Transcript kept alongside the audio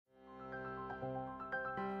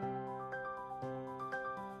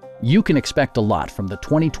You can expect a lot from the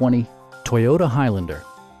 2020 Toyota Highlander.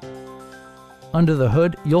 Under the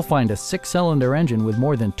hood, you'll find a 6-cylinder engine with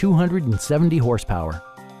more than 270 horsepower,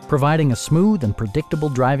 providing a smooth and predictable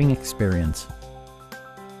driving experience.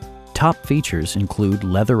 Top features include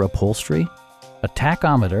leather upholstery, a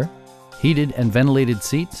tachometer, heated and ventilated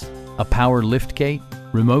seats, a power liftgate,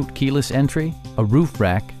 remote keyless entry, a roof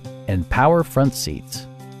rack, and power front seats.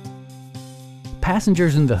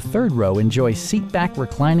 Passengers in the third row enjoy seat-back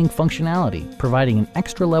reclining functionality, providing an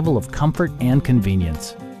extra level of comfort and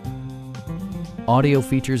convenience. Audio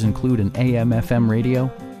features include an AM/FM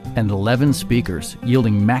radio and 11 speakers,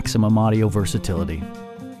 yielding maximum audio versatility.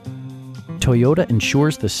 Toyota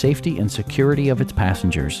ensures the safety and security of its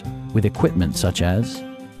passengers with equipment such as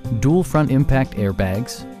dual front impact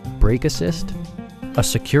airbags, brake assist, a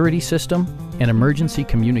security system, an emergency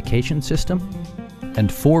communication system, and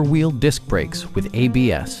 4-wheel disc brakes with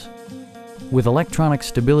ABS. With electronic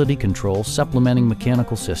stability control supplementing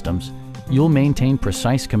mechanical systems, you'll maintain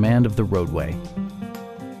precise command of the roadway.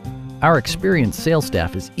 Our experienced sales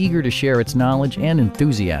staff is eager to share its knowledge and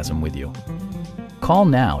enthusiasm with you. Call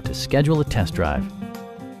now to schedule a test drive.